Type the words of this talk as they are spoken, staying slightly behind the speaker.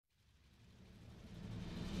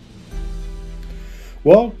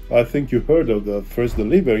Well, I think you heard of the first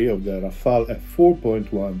delivery of the Rafale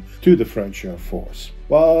F4.1 to the French Air Force.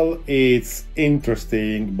 Well, it's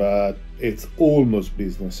interesting, but it's almost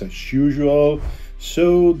business as usual,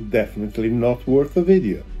 so definitely not worth a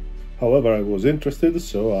video. However, I was interested,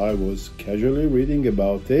 so I was casually reading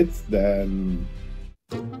about it, then...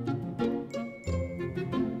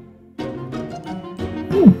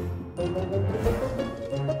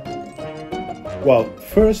 Well,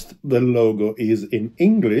 first, the logo is in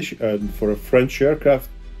English, and for a French aircraft,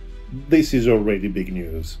 this is already big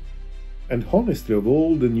news. And honestly, of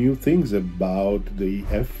all the new things about the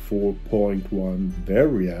F4.1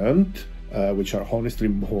 variant, which are honestly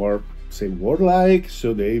more, say, warlike,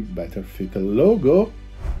 so they better fit a logo,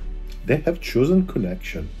 they have chosen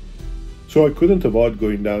connection. So I couldn't avoid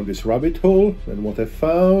going down this rabbit hole, and what I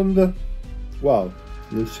found, well,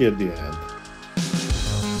 you'll see at the end.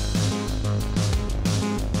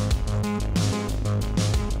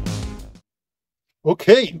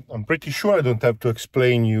 Okay, I'm pretty sure I don't have to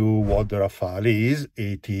explain you what the Rafale is.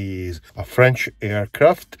 It is a French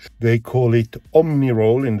aircraft. They call it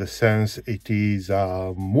omni-role in the sense it is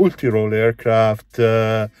a multi-role aircraft.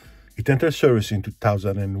 It entered service in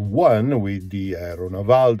 2001 with the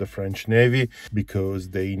Rafale, the French Navy, because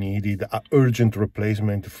they needed an urgent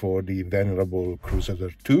replacement for the venerable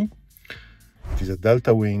Crusader II. It is a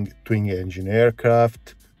delta-wing twin-engine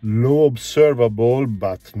aircraft, low observable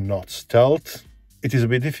but not stealth. It is a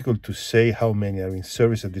bit difficult to say how many are in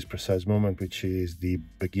service at this precise moment, which is the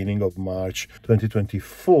beginning of March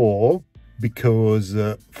 2024, because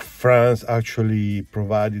France actually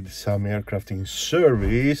provided some aircraft in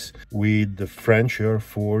service with the French Air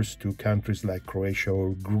Force to countries like Croatia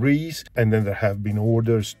or Greece, and then there have been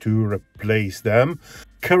orders to replace them.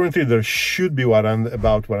 Currently, there should be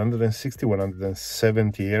about 160,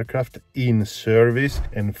 170 aircraft in service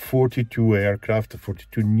and 42 new aircraft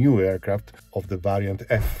of the variant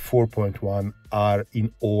F4.1 are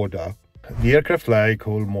in order. The aircraft, like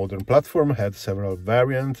all modern platforms, had several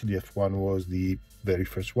variants. The F1 was the very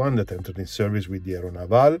first one that entered in service with the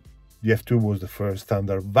Rafale. The F2 was the first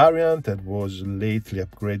standard variant and was lately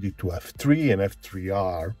upgraded to F3 and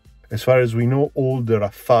F3R. As far as we know, all the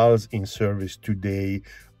Rafales in service today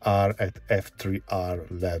are at F3R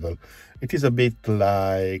level. It is a bit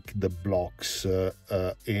like the blocks for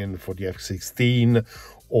the F-16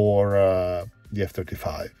 or the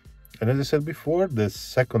F-35. And as I said before, the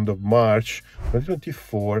 2nd of March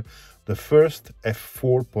 2024, the first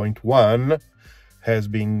F4.1 has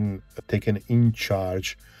been taken in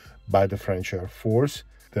charge by the French Air Force.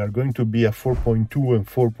 There are going to be a 4.2 and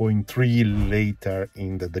 4.3 later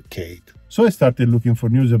in the decade. So I started looking for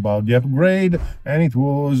news about the upgrade, and it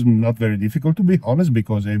was not very difficult, to be honest,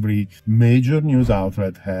 because every major news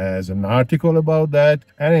outlet has an article about that,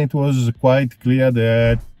 and it was quite clear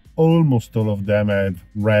that almost all of them had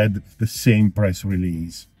read the same press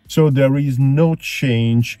release. So there is no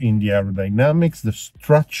change in the aerodynamics, the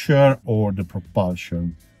structure, or the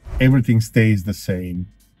propulsion. Everything stays the same.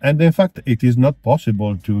 And in fact, it is not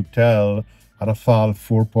possible to tell a Rafale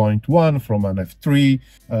 4.1 from an F3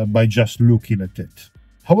 by just looking at it.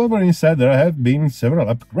 However, instead, there have been several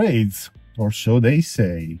upgrades, or so they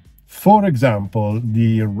say. For example,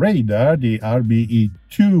 the radar, the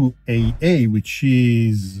RBE-2AA, which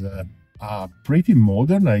is a pretty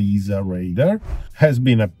modern AESA radar, has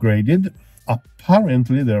been upgraded.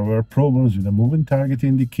 Apparently, there were problems with the moving target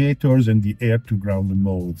indicators and the air-to-ground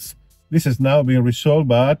modes. This has now been resolved,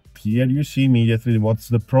 but here you see immediately what's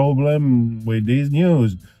the problem with this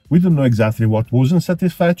news. We don't know exactly what wasn't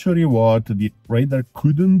satisfactory, what the radar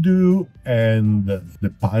couldn't do, and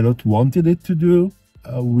the pilot wanted it to do.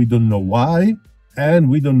 We don't know why, and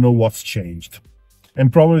we don't know what's changed.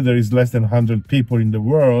 And probably there is less than 100 people in the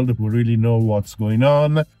world who really know what's going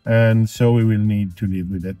on, and so we will need to live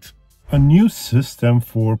with it. A new system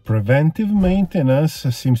for preventive maintenance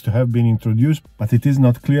seems to have been introduced, but it is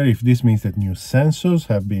not clear if this means that new sensors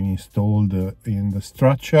have been installed in the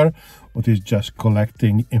structure, or it is just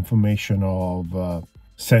collecting information of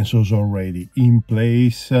sensors already in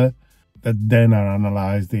place that then are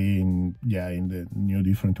analyzed in the new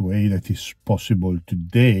different way that is possible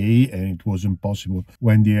today, and it wasn't possible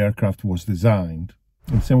when the aircraft was designed.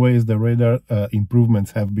 In the same way as the radar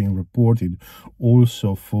improvements have been reported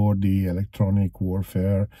also for the electronic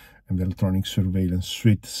warfare and electronic surveillance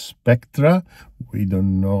suite Spectra. We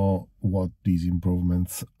don't know what these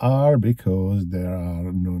improvements are because there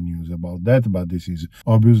are no news about that, but this is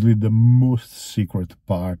obviously the most secret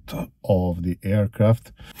part of the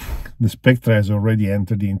aircraft. The Spectre has already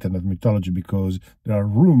entered the internet mythology because there are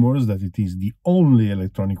rumors that it is the only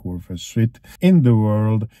electronic warfare suite in the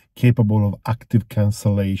world capable of active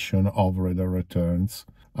cancellation of radar returns.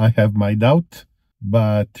 I have my doubt,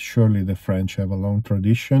 but surely the French have a long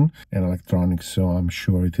tradition in electronics, so I'm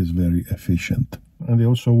sure it is very efficient. And they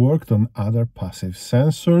also worked on other passive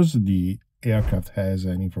sensors. The aircraft has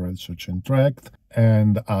an infrared search and track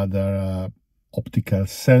and other optical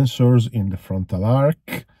sensors in the frontal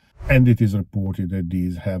arc, and it is reported that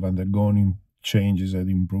these have undergone changes and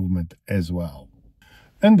improvement as well.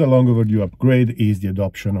 And the long overdue upgrade is the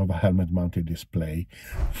adoption of a helmet-mounted display.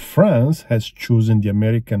 France has chosen the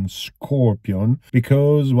American Scorpion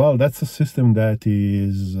because, well, that's a system that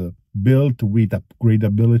is built with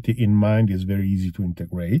upgradability in mind, is very easy to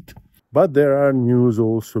integrate. But there are news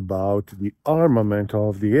also about the armament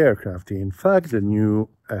of the aircraft. In fact, the new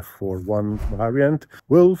F41 variant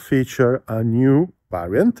will feature a new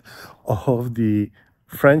variant of the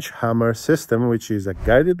French Hammer system, which is a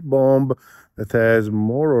guided bomb that has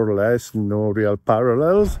more or less no real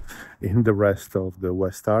parallels in the rest of the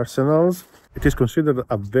West arsenals. It is considered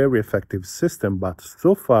a very effective system, but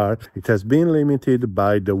so far it has been limited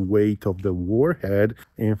by the weight of the warhead.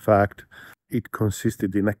 In fact, it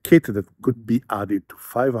consisted in a kit that could be added to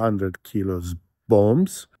 500 kilos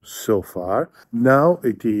bombs so far. Now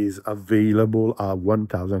it is available a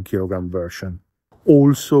 1,000 kilogram version,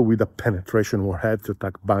 also with a penetration warhead to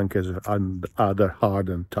attack bunkers and other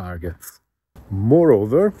hardened targets.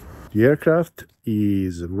 Moreover, the aircraft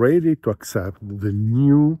is ready to accept the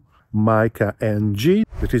new Mica NG,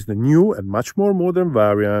 that is the new and much more modern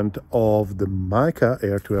variant of the Mica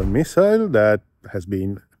air-to-air missile that has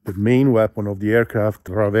been the main weapon of the aircraft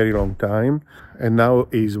for a very long time, and now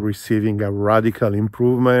is receiving a radical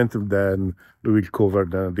improvement that we will cover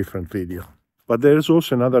in a different video. But there is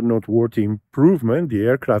also another noteworthy improvement. The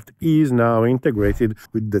aircraft is now integrated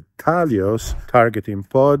with the Talios targeting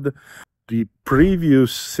pod. The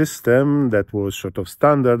previous system that was sort of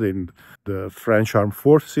standard in the French armed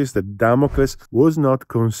forces, the Damocles, was not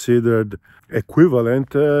considered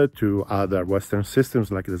equivalent to other Western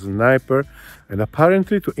systems like the Sniper. And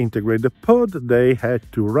apparently to integrate the pod, they had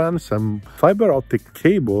to run some fiber optic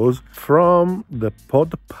cables from the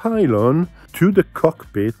pod pylon to the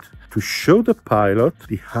cockpit to show the pilot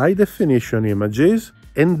the high definition images.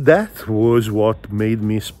 And that was what made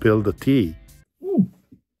me spill the tea.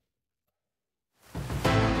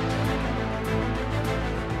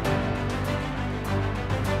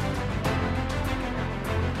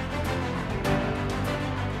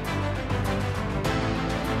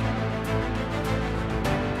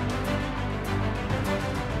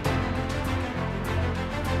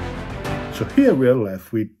 So here we are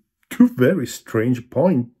left with two very strange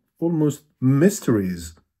almost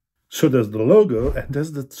mysteries. So there's the logo and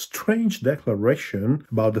there's the strange declaration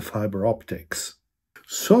about the fiber optics.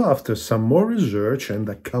 So after some more research and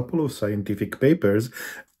a couple of scientific papers,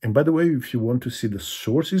 and by the way, if you want to see the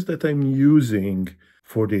sources that I'm using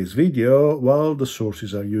for this video, well, the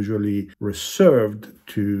sources are usually reserved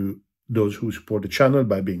to those who support the channel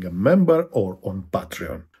by being a member or on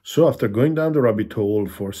Patreon. So after going down the rabbit hole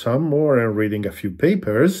for some more and reading a few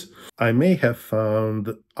papers, I may have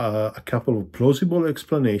found a couple of plausible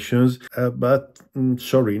explanations, but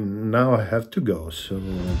sorry, now I have to go, so...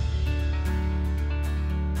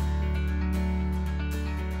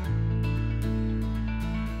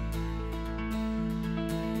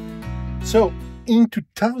 So, in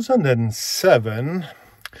 2007,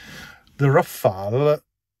 the Rafale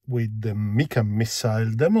with the Mica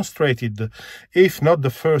missile demonstrated, if not the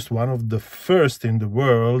first, one of the first in the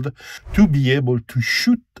world, to be able to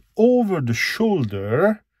shoot over the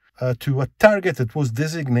shoulder to a target that was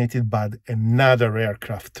designated by another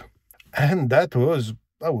aircraft. And that was,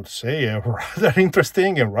 I would say, a rather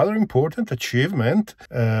interesting and rather important achievement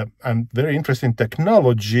and very interesting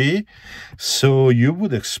technology. So you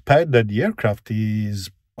would expect that the aircraft is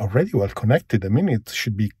already well connected. I mean, it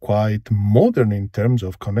should be quite modern in terms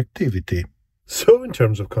of connectivity. So in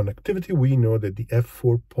terms of connectivity, we know that the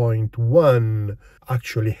F4.1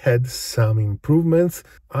 actually had some improvements.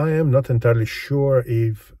 I am not entirely sure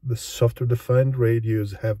if the software-defined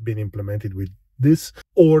radios have been implemented with this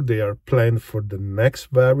or they are planned for the next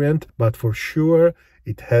variant, but for sure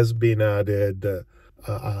it has been added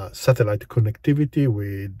satellite connectivity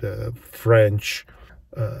with French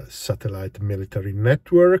satellite military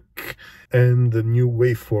network, and the new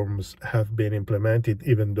waveforms have been implemented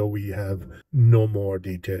even though we have no more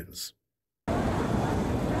details.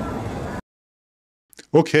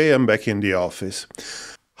 Okay, I'm back in the office.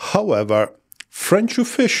 However, French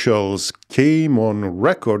officials came on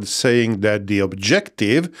record saying that the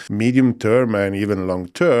objective, medium term and even long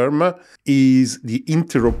term, is the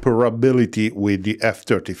interoperability with the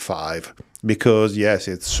F-35. Because, yes,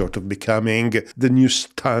 it's sort of becoming the new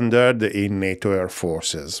standard in NATO air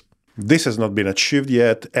forces. This has not been achieved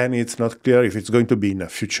yet, and it's not clear if it's going to be in a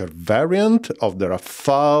future variant of the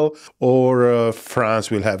Rafale or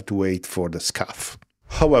France will have to wait for the SCAF.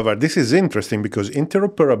 However, this is interesting because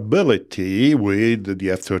interoperability with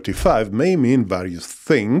the F-35 may mean various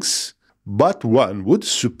things, but one would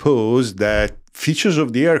suppose that features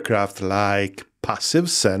of the aircraft like passive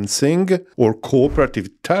sensing or cooperative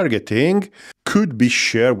targeting could be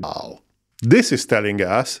shared. This is telling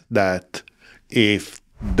us that if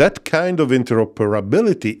that kind of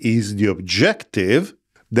interoperability is the objective,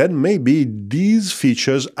 then maybe these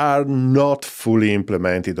features are not fully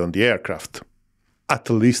implemented on the aircraft. At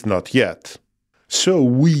least not yet. So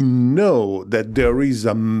we know that there is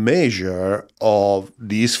a measure of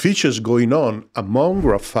these features going on among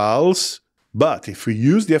Rafales, but if we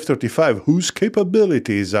use the F-35, whose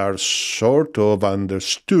capabilities are sort of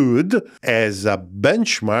understood as a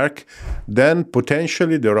benchmark, then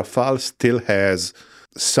potentially the Rafale still has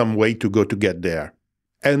some way to go to get there.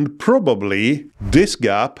 And probably this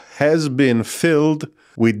gap has been filled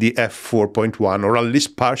with the F4.1, or at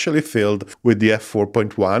least partially filled with the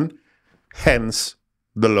F4.1, hence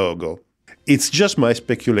the logo. It's just my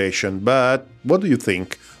speculation, but what do you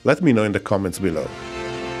think? Let me know in the comments below.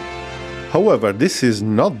 However, this is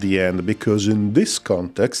not the end, because in this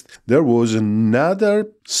context there was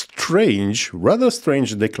another rather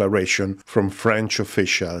strange declaration from French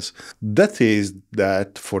officials. That is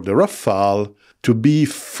that for the Rafale to be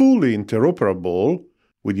fully interoperable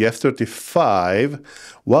with the F-35,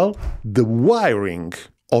 well, the wiring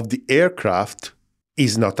of the aircraft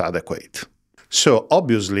is not adequate. So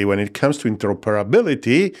obviously, when it comes to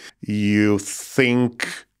interoperability, you think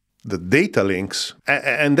the data links,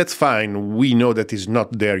 and that's fine, we know that is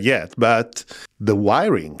not there yet, but the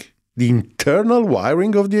wiring, the internal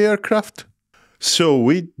wiring of the aircraft? So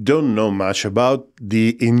we don't know much about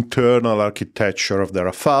the internal architecture of the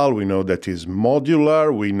Rafale. We know that it's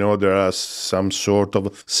modular. We know there is some sort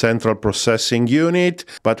of central processing unit.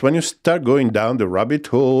 But when you start going down the rabbit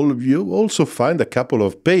hole, you also find a couple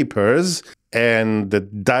of papers, and the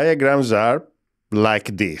diagrams are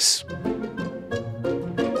like this.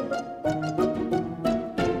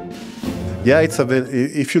 Yeah,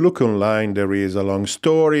 if you look online, there is a long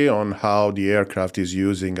story on how the aircraft is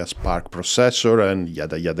using a Spark processor and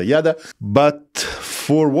yada, yada, yada. But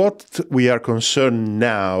for what we are concerned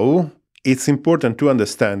now, it's important to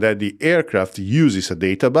understand that the aircraft uses a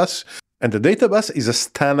data bus, and the data bus is a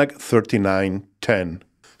STANAG 3910.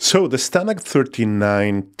 So the STANAG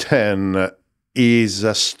 3910 is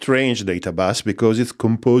a strange data bus because it's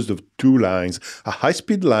composed of two lines, a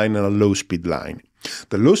high-speed line and a low-speed line.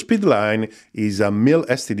 The low-speed line is a MIL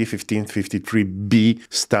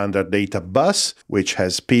STD1553B standard data bus, which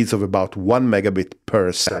has speeds of about 1 megabit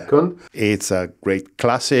per second. It's a great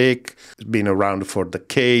classic. It's been around for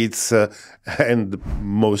decades, and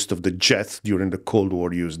most of the jets during the Cold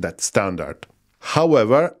War used that standard.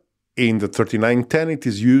 However, in the 3910, it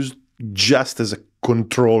is used just as a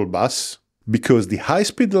control bus, because the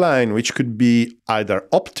high-speed line, which could be either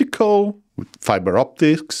optical, with fiber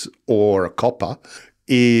optics, or copper,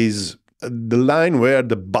 is the line where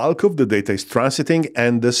the bulk of the data is transiting,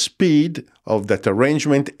 and the speed of that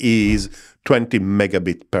arrangement is 20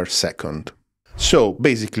 megabit per second. So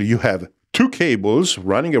basically you have two cables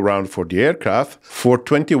running around for the aircraft for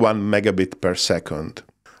 21 megabit per second.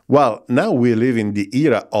 Well, now we live in the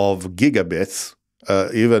era of gigabits.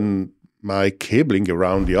 Even my cabling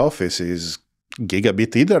around the office is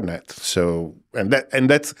gigabit Ethernet. So and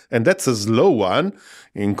that's a slow one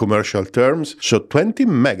in commercial terms. So 20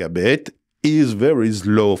 megabit is very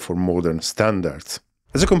slow for modern standards.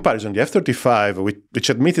 As a comparison, the F-35, which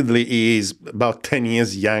admittedly is about 10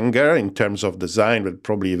 years younger in terms of design, but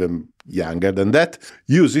probably even younger than that,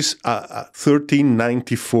 uses a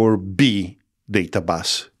 1394B data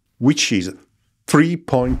bus, which is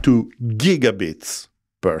 3.2 gigabits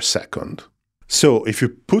per second. So if you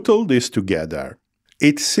put all this together,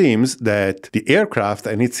 it seems that the aircraft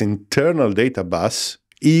and its internal data bus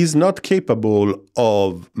is not capable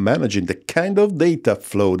of managing the kind of data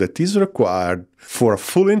flow that is required for a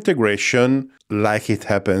full integration like it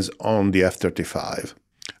happens on the F-35.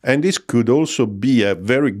 And this could also be a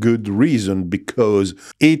very good reason, because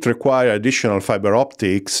it requires additional fiber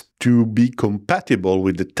optics to be compatible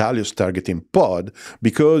with the Talios targeting pod,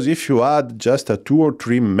 because if you add just a 2 or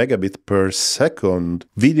 3 megabit per second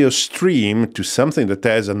video stream to something that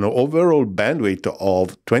has an overall bandwidth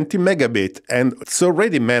of 20 megabit and it's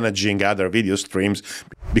already managing other video streams,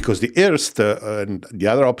 because the IRST and the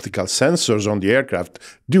other optical sensors on the aircraft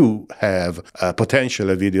do have potential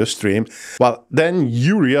a video stream, well, then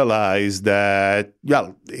you realize that,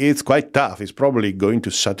 well, it's quite tough. It's probably going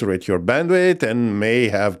to saturate your bandwidth and may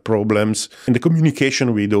have problems in the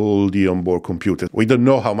communication with all the onboard computers. We don't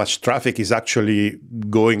know how much traffic is actually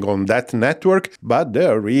going on that network, but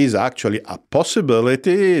there is actually a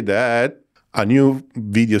possibility that a new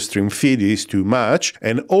video stream feed is too much,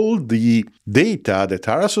 and all the data that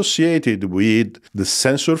are associated with the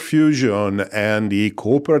sensor fusion and the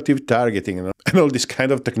cooperative targeting and all this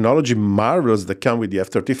kind of technology marvels that come with the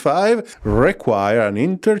F-35 require an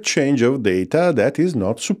interchange of data that is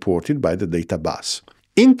not supported by the data bus.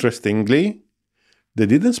 Interestingly, they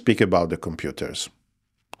didn't speak about the computers,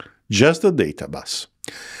 just the data bus.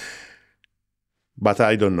 But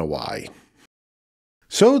I don't know why.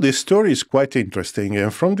 So this story is quite interesting,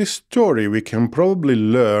 and from this story we can probably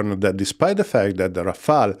learn that despite the fact that the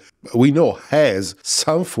Rafale, we know, has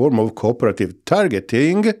some form of cooperative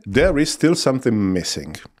targeting, there is still something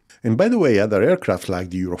missing. And by the way, other aircraft like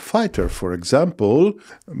the Eurofighter, for example,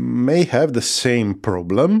 may have the same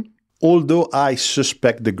problem, although I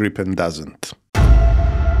suspect the Gripen doesn't.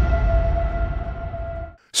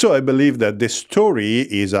 So I believe that this story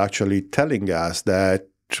is actually telling us that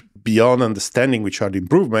beyond understanding which are the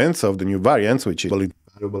improvements of the new variants, which is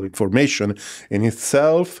valuable information in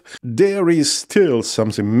itself, there is still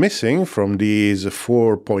something missing from these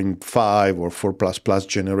 4.5 or 4++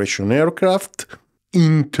 generation aircraft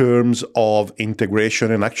in terms of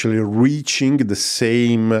integration and actually reaching the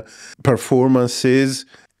same performances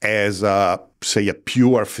as, say, a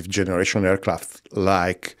pure 5th generation aircraft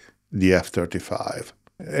like the F-35.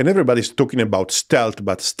 And everybody's talking about stealth,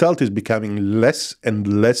 but stealth is becoming less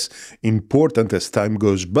and less important as time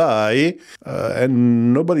goes by,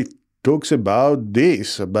 and nobody talks about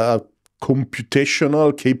this, about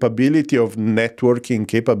computational capability of networking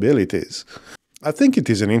capabilities. I think it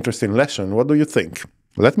is an interesting lesson. What do you think?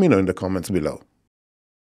 Let me know in the comments below.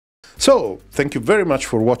 So, thank you very much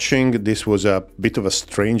for watching. This was a bit of a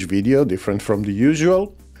strange video, different from the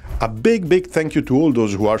usual. A big thank you to all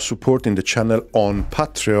those who are supporting the channel on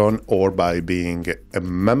Patreon or by being a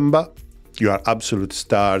member. You are absolute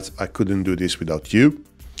stars. I couldn't do this without you.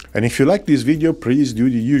 And if you like this video, please do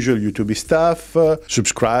the usual YouTube stuff.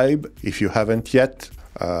 Subscribe if you haven't yet.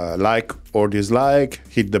 Like or dislike.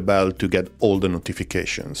 Hit the bell to get all the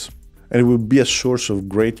notifications. And it would be a source of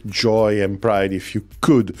great joy and pride if you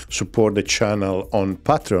could support the channel on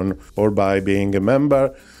Patreon or by being a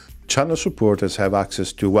member. Channel supporters have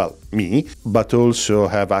access to, well, me, but also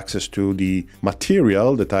have access to the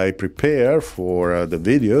material that I prepare for the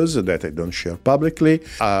videos that I don't share publicly,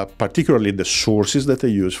 particularly the sources that I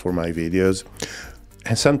use for my videos.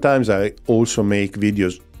 And sometimes I also make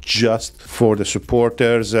videos just for the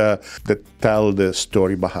supporters that tell the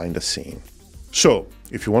story behind the scene. So,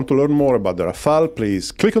 if you want to learn more about the Rafale,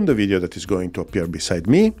 please click on the video that is going to appear beside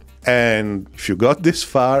me. And if you got this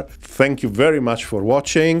far, thank you very much for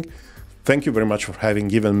watching. Thank you very much for having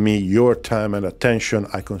given me your time and attention.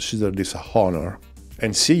 I consider this a honor.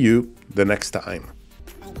 And see you the next time.